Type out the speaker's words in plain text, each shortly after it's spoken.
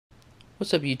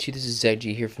What's up YouTube, this is Zach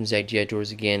G here from Zach G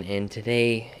Outdoors again, and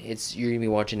today you're going to be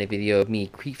watching a video of me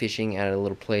creek fishing at a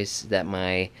little place that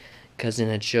my cousin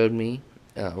had showed me,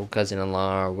 or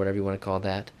cousin-in-law, or whatever you want to call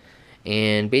that.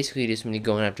 And basically just going to be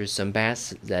going after some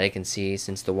bass that I can see,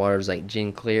 since the water is like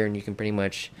gin clear and you can pretty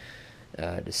much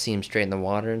just see them straight in the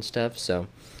water and stuff. So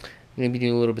I'm going to be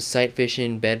doing a little bit of sight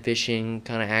fishing, bed fishing,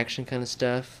 kind of action kind of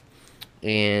stuff.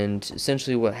 And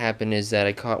essentially what happened is that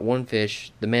I caught one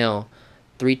fish, the male,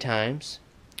 3 times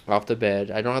off the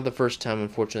bed. I don't have the first time,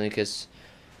 unfortunately, because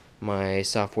my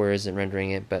software isn't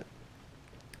rendering it, but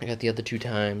I got the other 2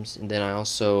 times. And then I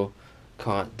also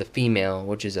caught the female,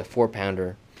 which is a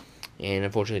 4-pounder, and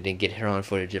unfortunately didn't get her on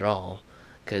footage at all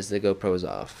because the GoPro is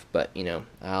off. But you know,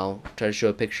 I'll try to show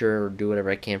a picture or do whatever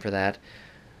I can for that.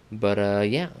 But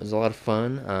yeah, it was a lot of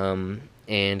fun.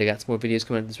 And I got some more videos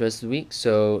coming up this rest of the week,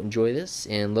 so enjoy this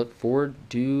and look forward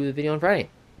to the video on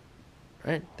Friday.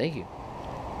 Alright, thank you.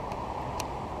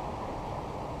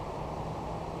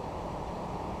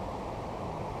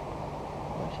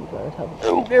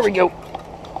 Oh, there we go.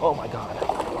 Oh my god.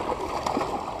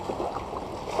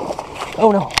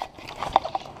 Oh no.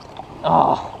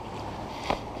 Oh.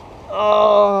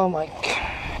 Oh my god.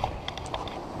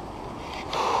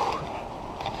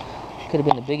 Could have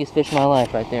been the biggest fish of my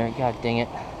life right there. God dang it.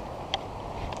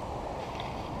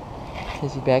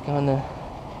 Is he back on the...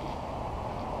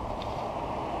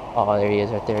 Oh, there he is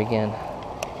right there again.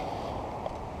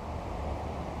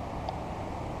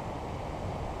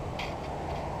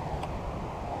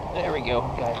 There we go.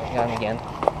 Got him again.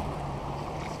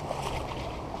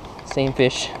 Same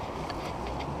fish.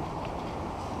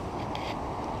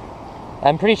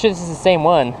 I'm pretty sure this is the same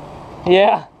one.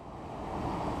 Yeah.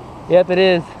 Yep, it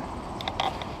is.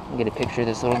 I'll get a picture of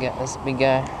this little guy, this big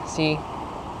guy. See?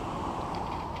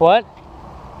 What?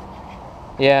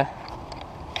 Yeah.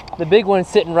 The big one's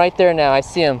sitting right there now. I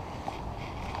see him.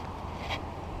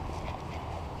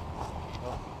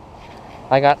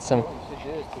 I got some. What you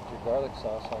should do is put your garlic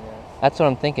sauce on there. That's what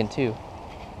I'm thinking too.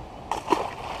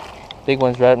 Big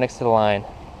one's right up next to the line.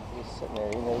 Just sitting there,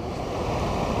 you know.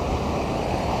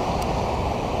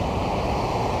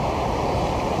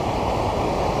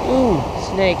 Ooh,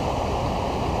 snake.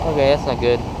 Okay, that's not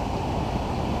good.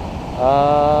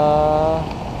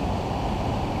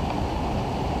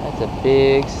 That's a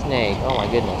big snake. Oh my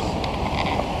goodness.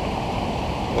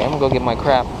 Okay, I'm gonna go get my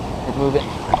crap and move it.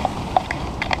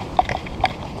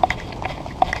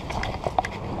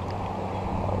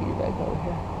 Oh, you're back over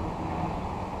here.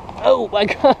 Oh my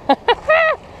god.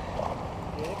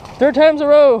 3rd time's a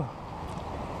row.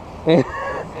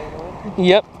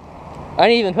 Yep. I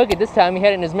didn't even hook it this time. He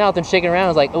had it in his mouth and shaking around. I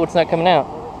was like, oh, it's not coming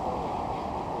out.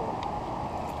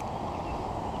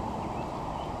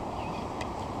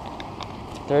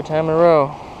 Third time in a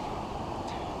row.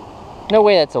 No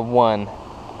way that's a 1.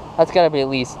 That's got to be at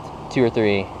least 2 or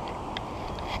 3.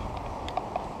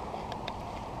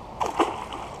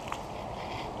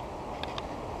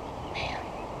 Man,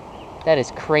 that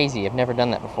is crazy. I've never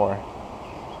done that before.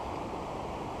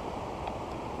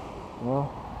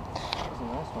 Well, That was a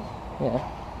nice one.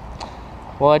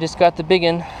 yeah. Well, I just got the big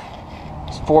one.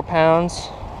 It's 4 pounds.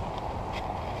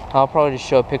 I'll probably just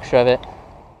show a picture of it.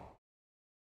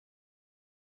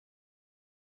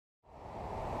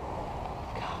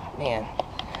 God, man.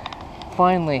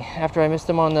 Finally, after I missed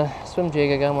him on the swim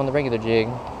jig, I got him on the regular jig.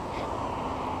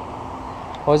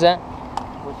 What was that?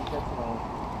 What'd you catch it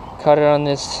on? Caught it on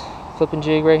this flipping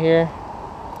jig right here.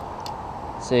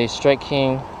 It's a Strike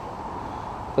King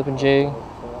flipping jig.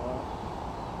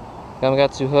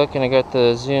 Gamakatsu hook, and I got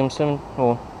the Zoom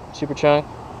Super Chunk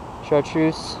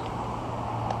chartreuse.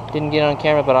 Didn't get on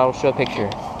camera, but I'll show a picture.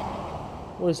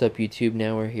 What is up YouTube?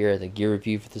 Now we're here at the gear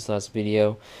review for this last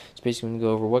video. So basically I'm going to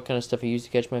go over what kind of stuff I use to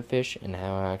catch my fish and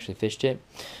how I actually fished it.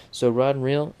 So rod and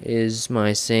reel is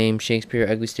my same Shakespeare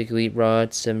Ugly Stik Elite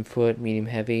rod, 7 foot, medium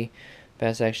heavy,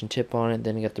 fast action tip on it.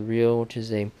 Then I got the reel, which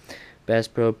is a Bass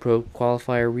Pro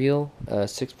Qualifier reel,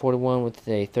 641 with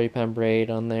a 30-pound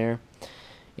braid on there.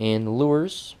 And the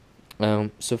lures.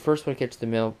 So first, what I catch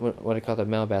what I caught the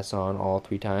male bass on all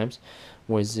 3 times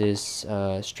was this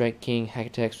Strike King Hack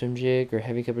Attack swim jig or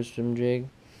heavy cover swim jig.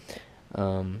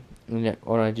 And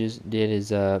what I just did is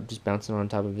just bouncing on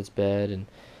top of its bed and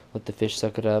let the fish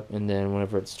suck it up. And then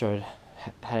whenever it started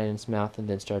had it in its mouth and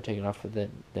then started taking off with it,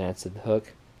 then it's the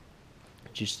hook.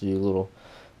 Just to do little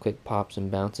quick pops and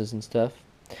bounces and stuff.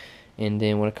 And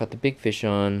then what I caught the big fish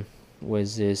on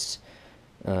was this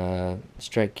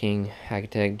Strike King Hack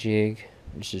Attack jig.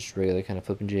 It's just regular kind of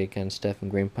flipping jig kind of stuff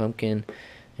and green pumpkin.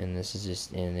 and this is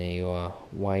just in a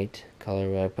white color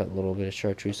where I put a little bit of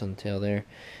chartreuse on the tail there.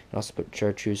 I also put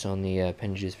chartreuse on the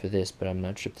appendages for this, but I'm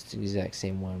not sure if it's the exact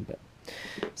same one, but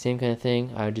same kind of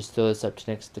thing. I would just throw this up to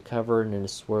next to the cover and then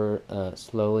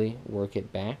slowly work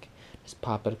it back. Just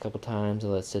pop it a couple times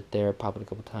and let it sit there, pop it a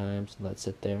couple times and let it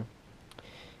sit there.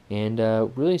 And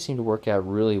really seemed to work out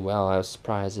really well. I was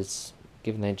surprised. It's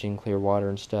given that gin clear water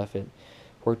and stuff, it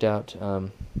worked out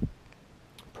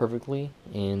perfectly,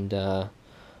 and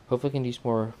hopefully I can do some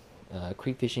more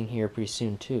creek fishing here pretty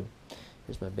soon too.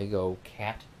 There's my big old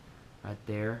cat right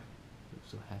there.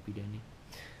 Looks so happy, doesn't he?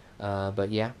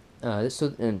 But yeah,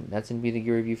 and that's gonna be the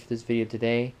gear review for this video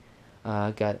today.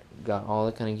 Got all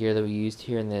the kind of gear that we used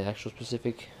here, and the actual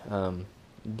specific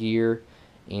gear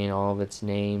and all of its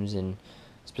names and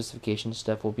specification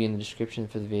stuff will be in the description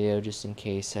for the video, just in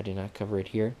case I did not cover it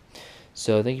here.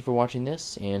 So thank you for watching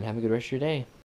this, and have a good rest of your day.